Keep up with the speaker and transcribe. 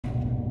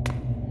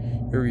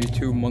Area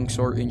 2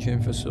 Monksort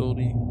Ancient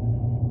Facility.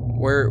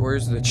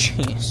 Where's the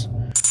cheese?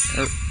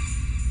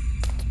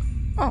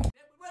 Oh.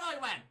 Where are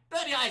you, man?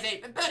 Birdie eyes, eh?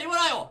 Birdie, where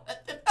are you?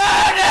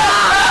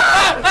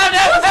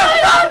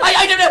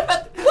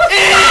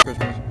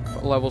 Christmas.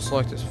 Level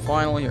select is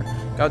finally here.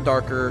 Got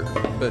darker,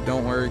 but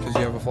don't worry because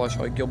you have a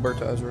flashlight.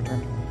 Gilberto has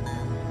returned.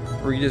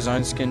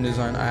 Redesigned skin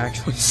design. I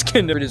actually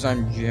skinned it.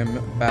 Redesigned gym.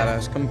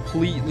 Badass.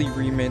 Completely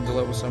remade the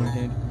level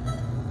 17.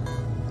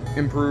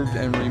 Improved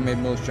and remade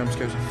most jump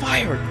scares.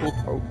 Fire!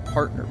 Cool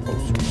partner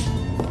posters.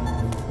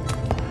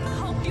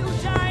 Hope you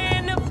die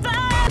in the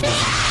fire.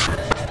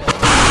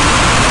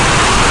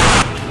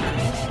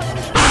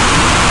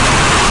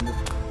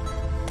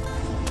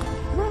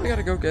 I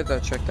gotta go get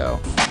that checked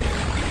out.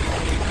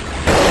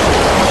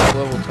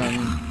 Level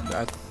 10.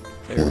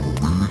 They're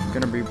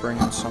gonna be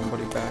bringing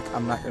somebody back.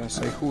 I'm not gonna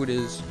say who it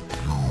is,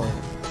 but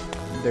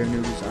their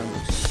new design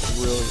looks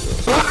really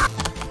good.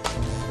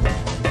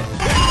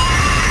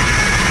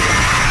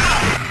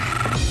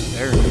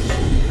 There it is.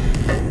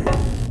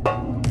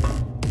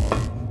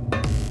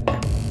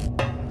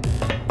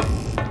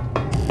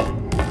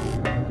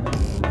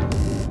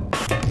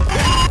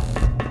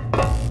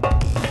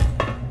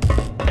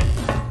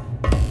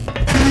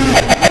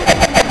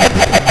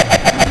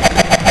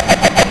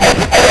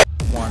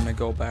 Want to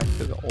go back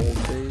to the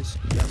old days?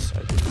 Yes, I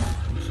do.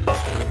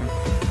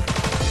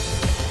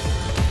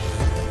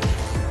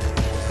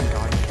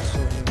 God, it's so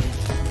good.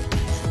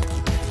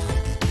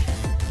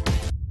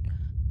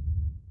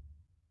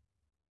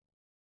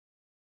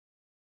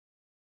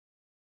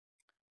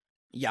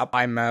 Yup,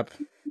 IMAP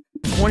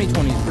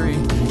 2023.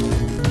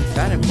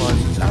 That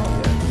implies it's out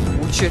yet,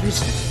 which it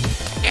isn't.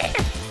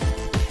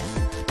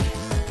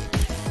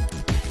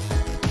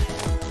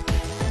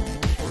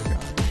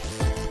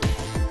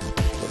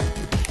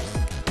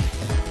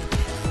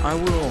 I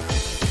will.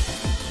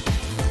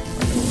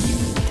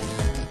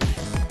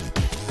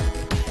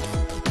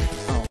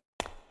 Oh.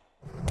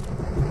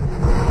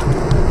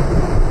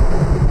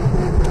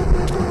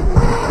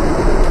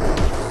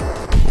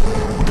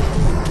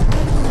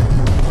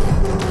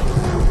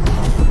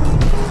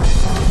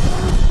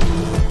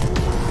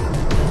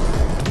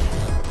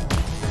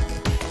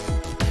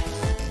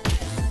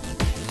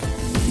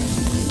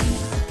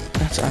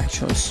 That's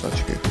actually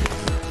such good.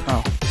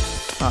 Oh,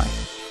 hi.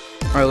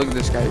 Alright, look at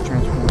this guy, he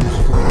transforms.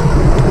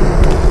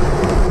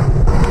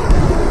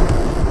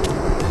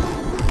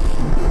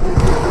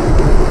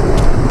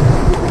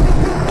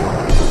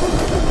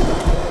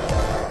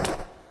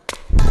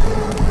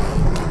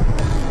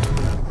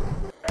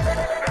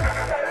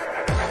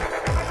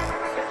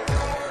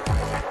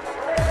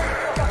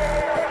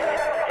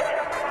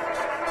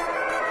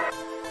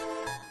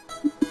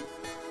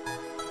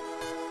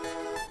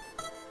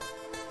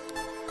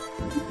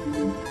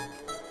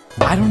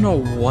 I don't know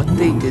what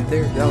they did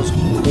there. That was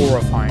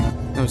horrifying.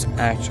 That was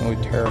actually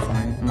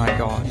terrifying. Oh my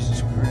god,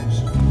 Jesus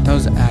Christ. That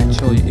was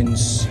actually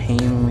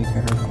insanely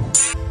terrifying.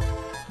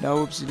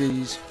 No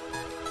oopsie-daisies.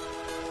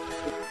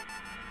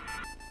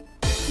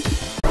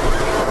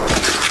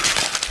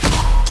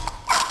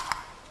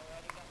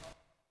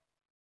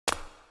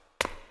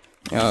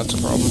 Yeah, that's a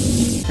problem.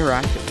 You're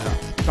active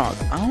now. God,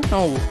 I don't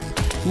know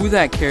who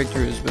that character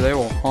is, but they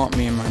will haunt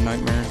me in my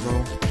nightmares,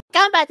 bro.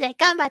 Ganbatte,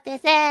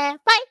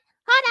 senpai!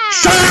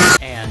 Hora!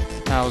 And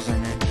that was her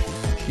name.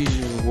 She's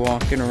just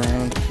walking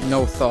around,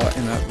 no thought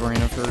in that brain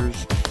of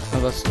hers. Oh,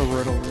 that's the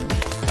riddle room.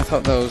 I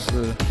thought that was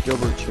the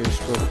Gilbert chase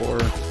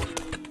before.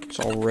 It's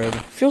all red. I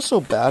feel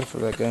so bad for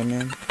that guy,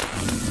 man.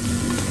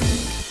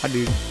 Hi,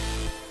 dude.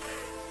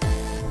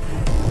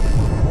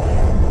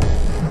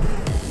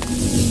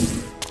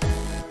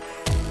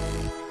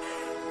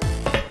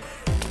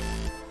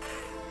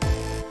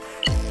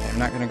 I'm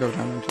not gonna go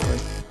down until I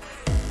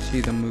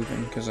see them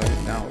moving, because then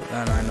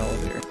I know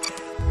they're.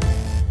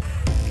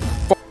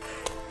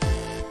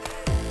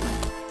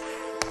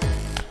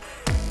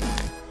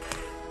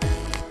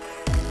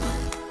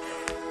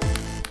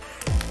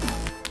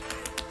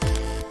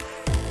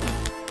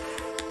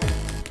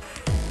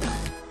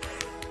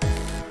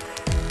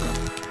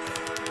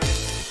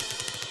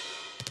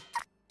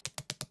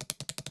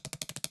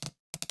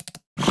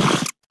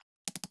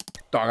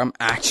 Dog, I'm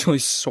actually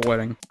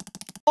sweating.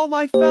 All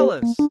my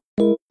fellas!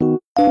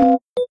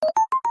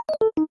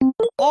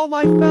 All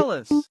my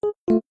fellas!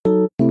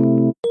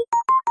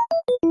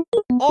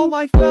 All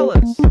my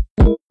fellas!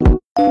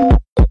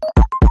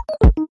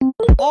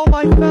 All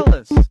my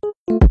fellas!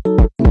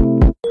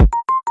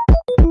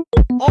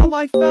 All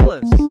my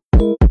fellas!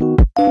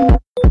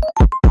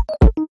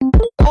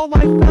 All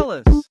my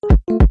fellas!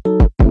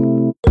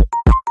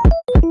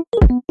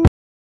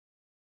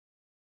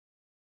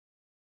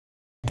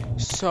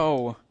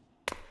 So,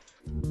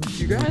 do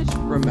you guys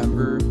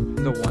remember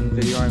the one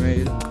video I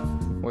made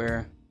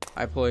where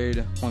I played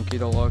Munkie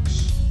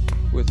Deluxe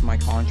with my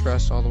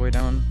contrast all the way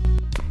down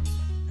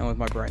and with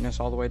my brightness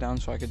all the way down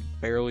so I could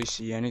barely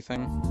see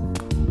anything?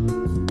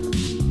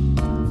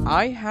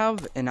 I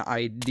have an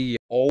idea.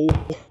 Oh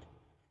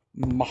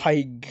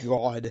my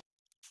god.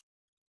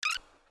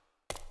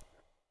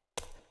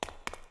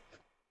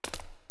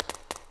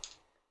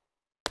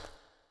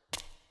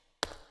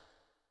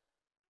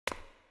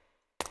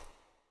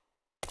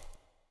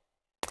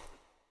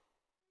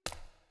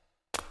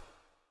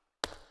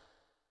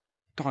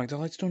 Dog, the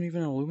lights don't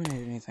even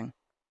illuminate anything.